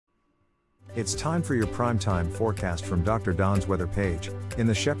It's time for your primetime forecast from Dr. Don's weather page in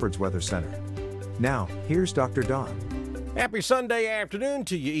the Shepherd's Weather Center. Now, here's Dr. Don. Happy Sunday afternoon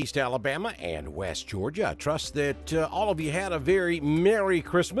to you, East Alabama and West Georgia. I trust that all of you had a very Merry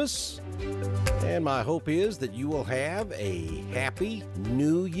Christmas. And my hope is that you will have a happy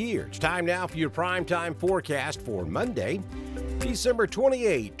new year. It's time now for your primetime forecast for Monday, December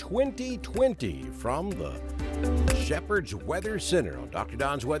 28, 2020, from the Shepherd's Weather Center. On Dr.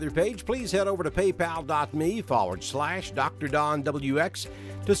 Don's weather page, please head over to paypal.me/Dr. Don WX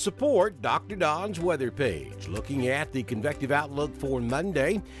to support Dr. Don's weather page. Looking at the convective outlook for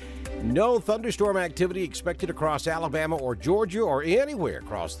Monday, no thunderstorm activity expected across Alabama or Georgia or anywhere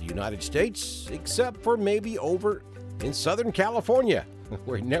across the United States, except for maybe over in Southern California,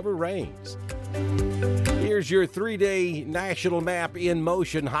 where it never rains. Here's your 3-day national map in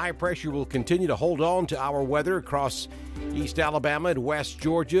motion. High pressure will continue to hold on to our weather across East Alabama and West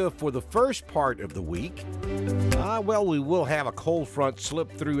Georgia for the first part of the week. We will have a cold front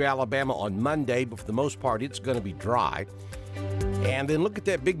slip through Alabama on Monday, but for the most part, it's going to be dry. And then look at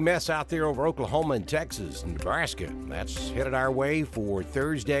that big mess out there over Oklahoma and Texas and Nebraska. That's headed our way for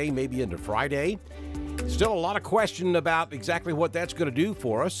Thursday, maybe into Friday. Still a lot of question about exactly what that's going to do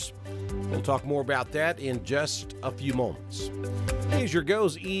for us. We'll talk more about that in just a few moments. Here's your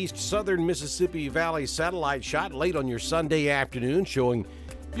Goes East Southern Mississippi Valley satellite shot late on your Sunday afternoon, showing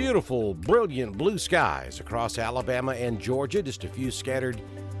beautiful, brilliant blue skies across Alabama and Georgia. Just a few scattered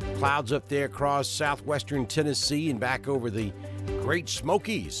clouds up there across southwestern Tennessee and back over the Great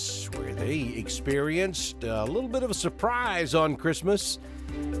Smokies, where they experienced a little bit of a surprise on Christmas.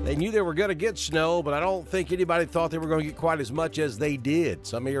 They knew they were going to get snow, but I don't think anybody thought they were going to get quite as much as they did.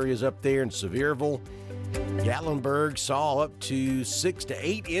 Some areas up there in Sevierville, Gatlinburg saw up to 6 to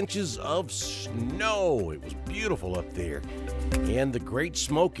 8 inches of snow. It was beautiful up there. In the Great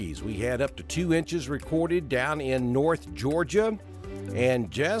Smokies, we had up to 2 inches recorded down in North Georgia.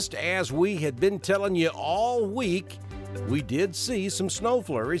 And just as we had been telling you all week, we did see some snow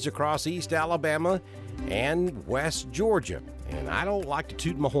flurries across East Alabama and West Georgia. And I don't like to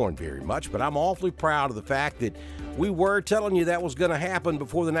toot my horn very much, but I'm awfully proud of the fact that we were telling you that was going to happen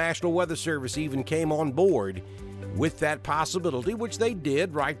before the National Weather Service even came on board with that possibility, which they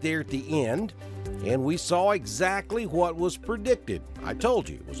did right there at the end. And we saw exactly what was predicted. I told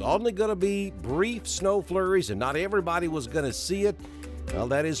you it was only going to be brief snow flurries and not everybody was going to see it. Well,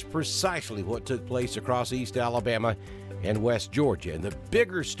 that is precisely what took place across East Alabama and West Georgia. And the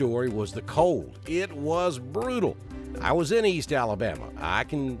bigger story was the cold. It was brutal. I was in East Alabama. I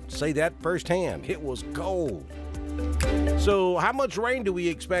can say that firsthand. It was cold. So how much rain do we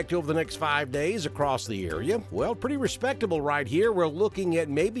expect over the next 5 days across the area? Well, pretty respectable right here. We're looking at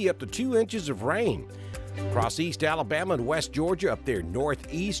maybe up to 2 inches of rain across East Alabama and West Georgia. Up there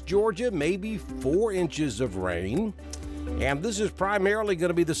northeast Georgia, maybe 4 inches of rain. And this is primarily going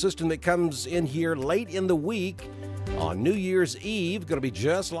to be the system that comes in here late in the week on New Year's Eve. Going to be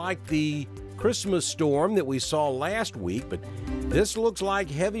just like the Christmas storm that we saw last week, but this looks like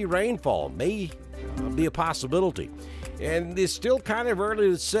heavy rainfall may be a possibility. And it's still kind of early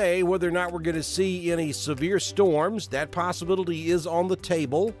to say whether or not we're going to see any severe storms. That possibility is on the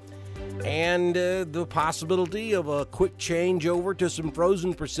table. And the possibility of a quick change over to some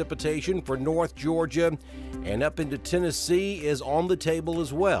frozen precipitation for North Georgia and up into Tennessee is on the table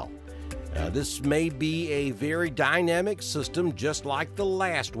as well. This may be a very dynamic system just like the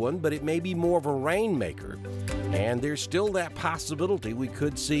last one, but it may be more of a rainmaker. And there's still that possibility we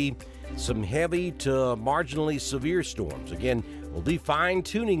could see some heavy to marginally severe storms. Again, we'll be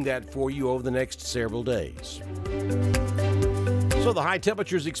fine-tuning that for you over the next several days. So the high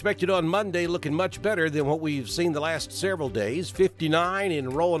temperatures expected on Monday looking much better than what we've seen the last several days. 59 in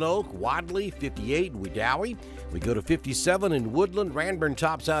Roanoke, Wadley, 58 in Wedowee. We go to 57 in Woodland. Ranburne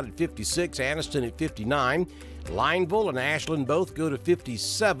tops out at 56, Anniston at 59. Lineville and Ashland both go to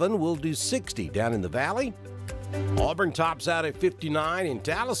 57. We'll do 60 down in the valley. Auburn tops out at 59 in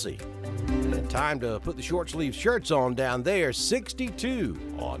Tallahassee. And time to put the short sleeve shirts on down there.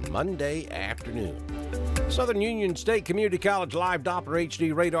 62 on Monday afternoon. Southern Union State Community College live Doppler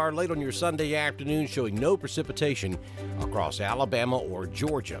HD radar late on your Sunday afternoon, showing no precipitation across Alabama or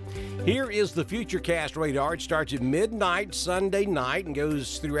Georgia. Here is the Futurecast radar. It starts at midnight Sunday night and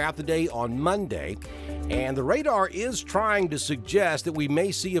goes throughout the day on Monday. And the radar is trying to suggest that we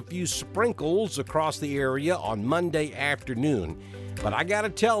may see a few sprinkles across the area on Monday afternoon. But I got to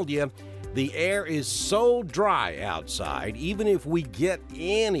tell you, the air is so dry outside, even if we get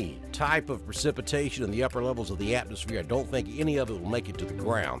any type of precipitation in the upper levels of the atmosphere, I don't think any of it will make it to the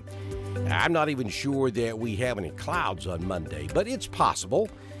ground. I'm not even sure that we have any clouds on Monday, but it's possible.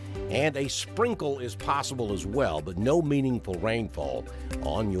 and a sprinkle is possible as well, but no meaningful rainfall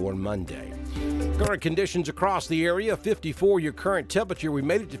on your Monday. Current conditions across the area, 54 your current temperature. We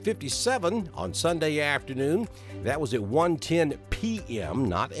made it to 57 on Sunday afternoon. That was at 1:10 p.m.,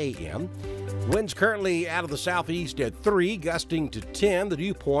 not a.m. Winds currently out of the southeast at 3, gusting to 10. The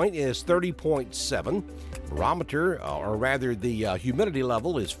dew point is 30.7. Barometer, or rather the humidity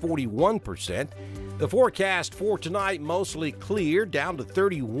level, is 41%. The forecast for tonight, mostly clear, down to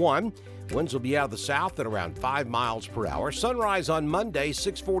 31. Winds will be out of the south at around 5 miles per hour. Sunrise on Monday,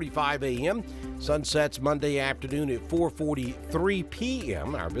 6:45 a.m. Sunsets Monday afternoon at 4:43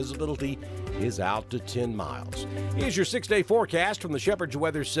 p.m. Our visibility is out to 10 miles. Here's your 6-day forecast from the Shepherd's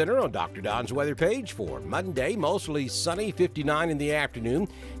Weather Center on Dr. Don's weather page for Monday. Mostly sunny, 59 in the afternoon,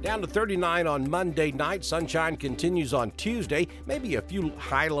 down to 39 on Monday night. Sunshine continues on Tuesday, maybe a few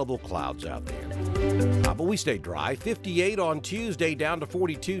high-level clouds out there. But we stay dry, 58 on Tuesday, down to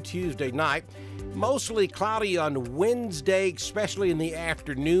 42 Tuesday night. Mostly cloudy on Wednesday, especially in the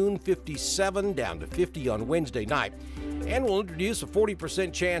afternoon, 57 down to 50 on Wednesday night. And we'll introduce a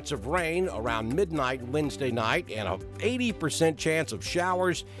 40% chance of rain around midnight Wednesday night and an 80% chance of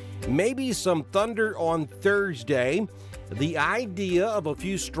showers, maybe some thunder on Thursday. The idea of a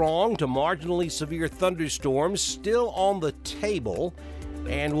few strong to marginally severe thunderstorms still on the table,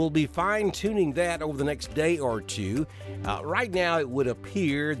 and we'll be fine-tuning that over the next day or two. Right now, it would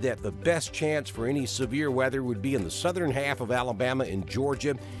appear that the best chance for any severe weather would be in the southern half of Alabama and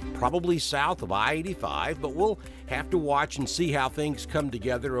Georgia, probably south of I-85, but we'll have to watch and see how things come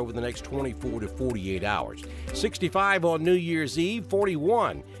together over the next 24 to 48 hours. 65 on New Year's Eve,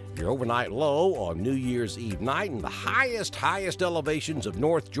 41 your overnight low on New Year's Eve night, and the highest elevations of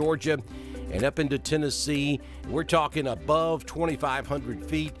North Georgia and up into Tennessee, we're talking above 2,500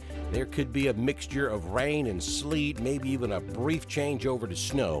 feet. There could be a mixture of rain and sleet, maybe even a brief change over to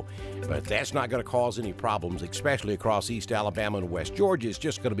snow, but that's not going to cause any problems, especially across East Alabama and West Georgia. It's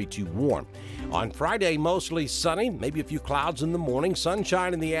just going to be too warm. On Friday, mostly sunny, maybe a few clouds in the morning,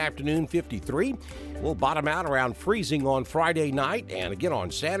 sunshine in the afternoon, 53. We'll bottom out around freezing on Friday night, and again on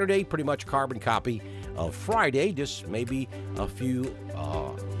Saturday, pretty much carbon copy of Friday, just maybe a few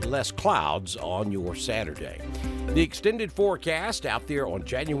less clouds on your Saturday. The extended forecast out there on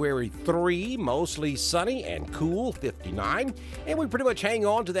January 3, mostly sunny and cool, 59. And we pretty much hang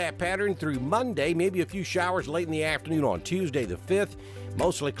on to that pattern through Monday, maybe a few showers late in the afternoon on Tuesday the 5th.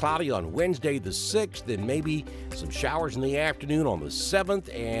 Mostly cloudy on Wednesday the 6th, and maybe some showers in the afternoon on the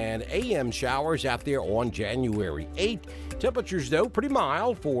 7th, and AM showers out there on January 8th. Temperatures, though, pretty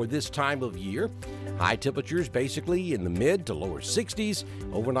mild for this time of year. High temperatures basically in the mid to lower 60s,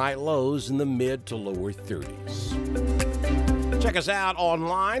 overnight lows in the mid to lower 30s. Check us out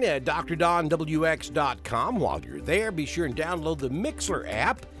online at drdonwx.com. While you're there, be sure and download the Mixler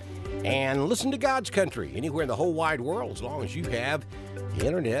app and listen to God's Country anywhere in the whole wide world as long as you have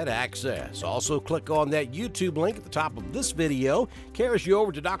internet access. Also, click on that YouTube link at the top of this video. Carries you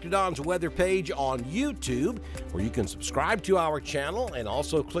over to Dr. Don's weather page on YouTube, where you can subscribe to our channel, and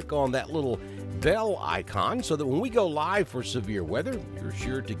also click on that little bell icon so that when we go live for severe weather, you're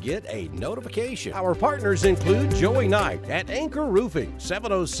sure to get a notification. Our partners include Joey Knight at Anchor Roofing,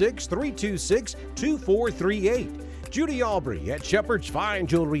 706-326-2438. Judy Aubrey at Shepherd's Fine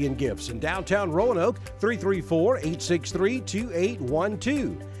Jewelry and Gifts in downtown Roanoke,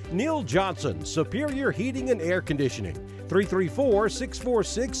 334-863-2812. Neil Johnson, Superior Heating and Air Conditioning,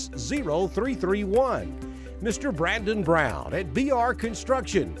 334-646-0331. Mr. Brandon Brown at BR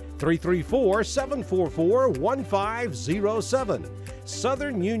Construction, 334-744-1507.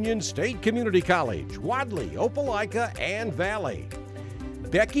 Southern Union State Community College, Wadley, Opelika, and Valley.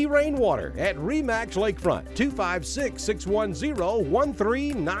 Becky Rainwater at Remax Lakefront,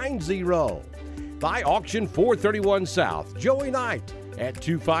 256-610-1390. By Auction 431 South, Joey Knight at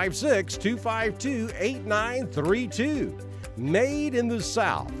 256-252-8932. Made in the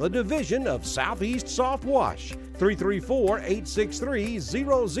South, a division of Southeast Soft Wash,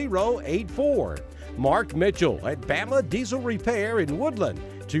 334-863-0084. Mark Mitchell at Bama Diesel Repair in Woodland,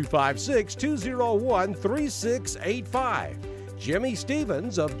 256-201-3685. Jimmy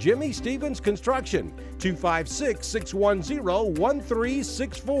Stevens of Jimmy Stevens Construction,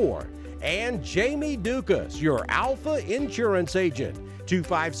 256-610-1364. And Jamie Dukas, your Alpha Insurance Agent,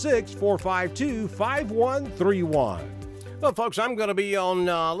 256-452-5131. Well, folks, I'm going to be on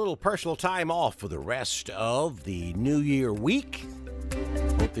a little personal time off for the rest of the New Year week.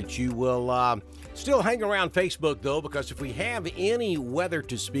 Hope that you will still hang around Facebook, though, because if we have any weather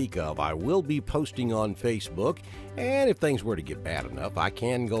to speak of, I will be posting on Facebook. And if things were to get bad enough, I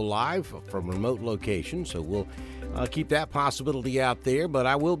can go live from remote locations, so we'll I'll keep that possibility out there, but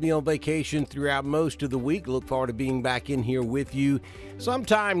I will be on vacation throughout most of the week. Look forward to being back in here with you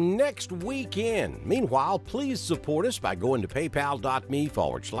sometime next weekend. Meanwhile, please support us by going to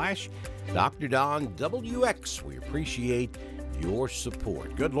paypal.me/Dr. Don WX. We appreciate your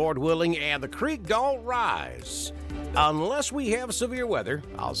support. Good Lord willing, and the creek don't rise. Unless we have severe weather,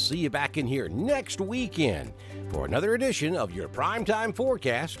 I'll see you back in here next weekend for another edition of your primetime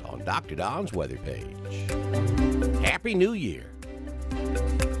forecast on Dr. Don's weather page. Happy New Year.